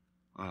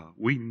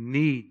 We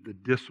need the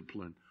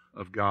discipline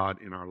of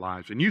God in our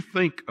lives. And you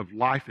think of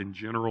life in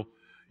general.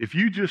 If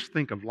you just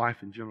think of life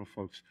in general,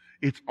 folks,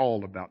 it's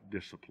all about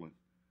discipline.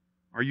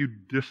 Are you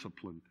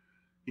disciplined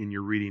in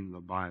your reading of the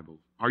Bible?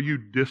 Are you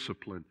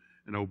disciplined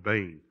in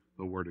obeying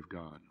the Word of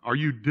God? Are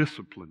you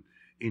disciplined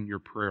in your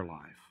prayer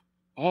life?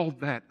 All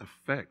that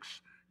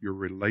affects your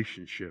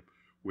relationship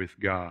with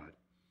God.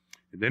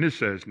 And then it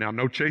says, now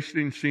no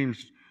chastening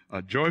seems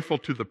joyful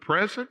to the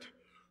present,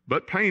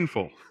 but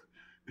painful.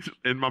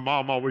 And my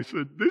mom always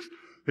said,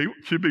 he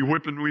should be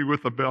whipping me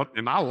with a belt.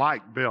 And I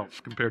like belts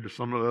compared to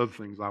some of the other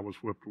things I was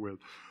whipped with.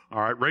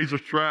 All right, razor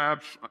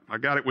straps. I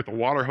got it with a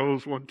water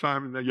hose one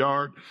time in the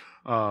yard.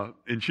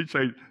 And she'd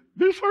say,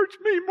 this hurts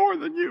me more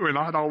than you. And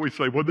I'd always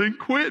say, well, then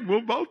quit.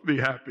 We'll both be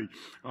happy.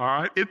 All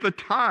right. At the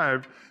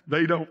time,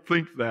 they don't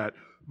think that.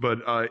 But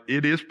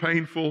it is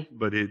painful,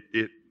 but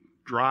it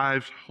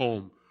drives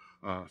home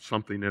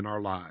something in our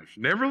lives.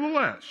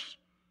 Nevertheless,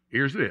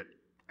 here's it.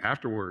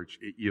 Afterwards,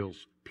 it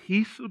yields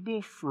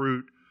peaceable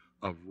fruit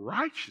of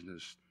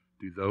righteousness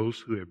to those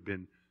who have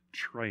been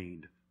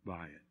trained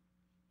by it.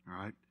 All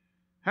right?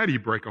 How do you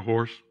break a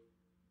horse?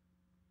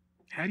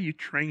 How do you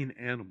train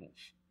animals?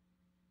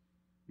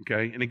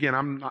 Okay? And again,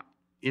 I'm not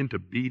into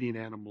beating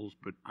animals,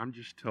 but I'm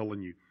just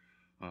telling you,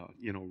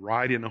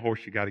 riding a horse,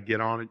 you got to get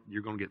on it.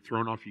 You're going to get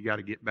thrown off. You got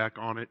to get back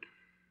on it.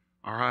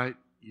 All right?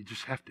 You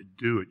just have to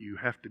do it. You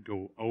have to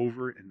go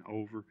over and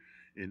over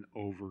and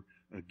over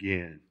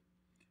again.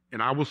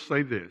 And I will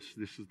say this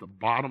is the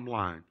bottom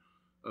line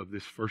of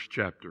this first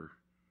chapter.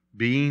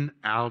 Being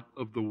out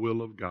of the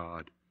will of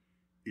God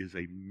is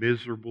a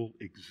miserable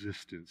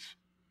existence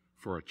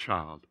for a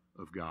child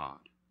of God.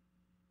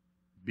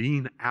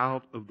 Being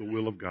out of the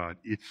will of God,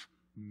 it's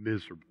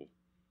miserable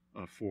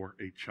for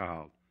a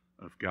child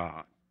of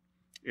God.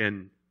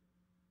 And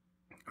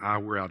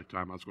we're out of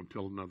time. I was going to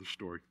tell another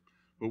story,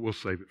 but we'll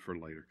save it for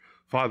later.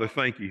 Father,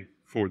 thank you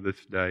for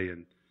this day.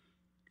 And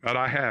God,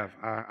 I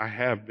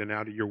have been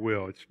out of your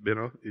will. It's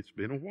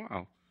been a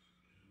while.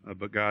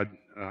 But God,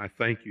 I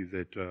thank you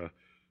that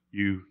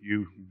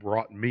you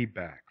brought me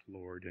back,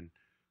 Lord. And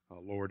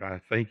Lord,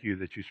 I thank you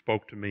that you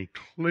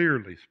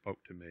clearly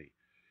spoke to me.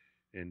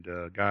 And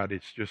God,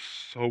 it's just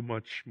so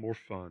much more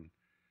fun.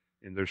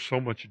 And there's so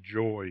much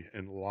joy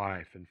in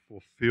life and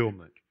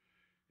fulfillment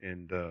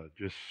and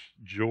just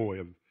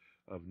joy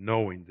of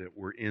knowing that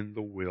we're in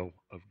the will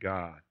of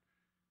God.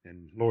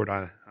 And Lord,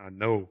 I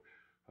know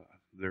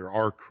there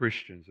are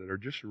Christians that are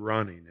just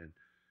running. And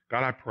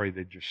God, I pray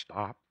they just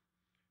stop.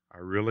 I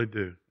really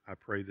do. I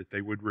pray that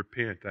they would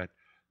repent, that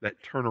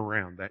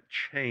turnaround, that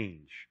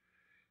change.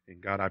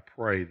 And God, I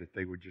pray that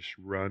they would just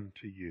run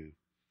to you.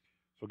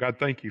 So God,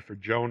 thank you for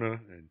Jonah.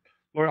 And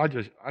Lord, I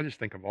just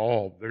think of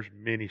there's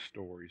many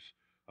stories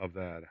of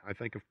that. I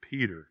think of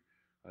Peter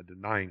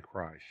denying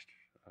Christ,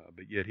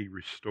 but yet he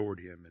restored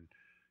him. And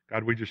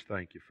God, we just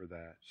thank you for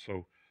that.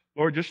 So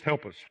Lord, just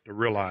help us to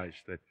realize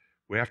that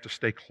we have to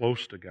stay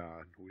close to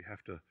God. We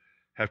have to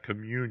have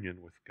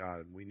communion with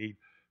God. We need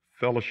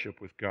fellowship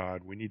with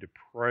God. We need to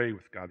pray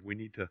with God. We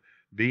need to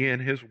be in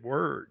His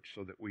Word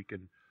so that we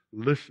can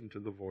listen to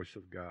the voice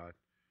of God.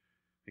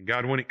 And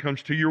God, when it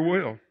comes to your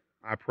will,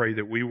 I pray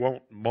that we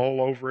won't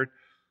mull over it.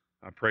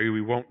 I pray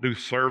we won't do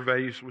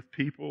surveys with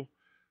people.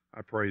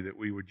 I pray that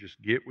we would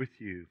just get with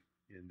you,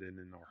 and then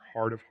in our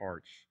heart of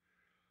hearts,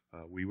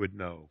 we would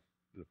know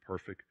the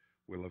perfect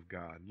will of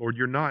God. Lord,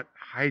 you're not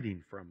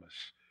hiding from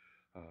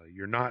us.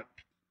 You're not,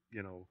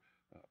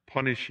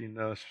 punishing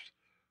us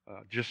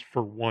just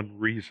for one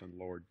reason,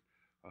 Lord.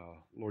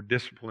 Lord,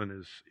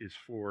 discipline is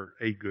for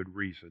a good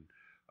reason,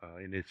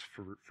 and it's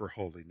for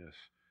holiness.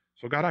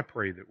 So God, I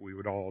pray that we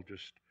would all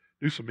just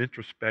do some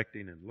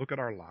introspecting and look at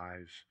our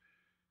lives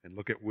and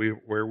look at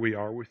where we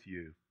are with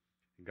you.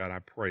 And God, I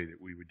pray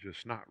that we would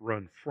just not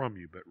run from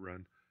you, but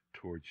run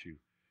towards you.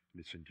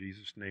 And it's in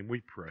Jesus' name we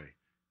pray.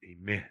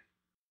 Amen.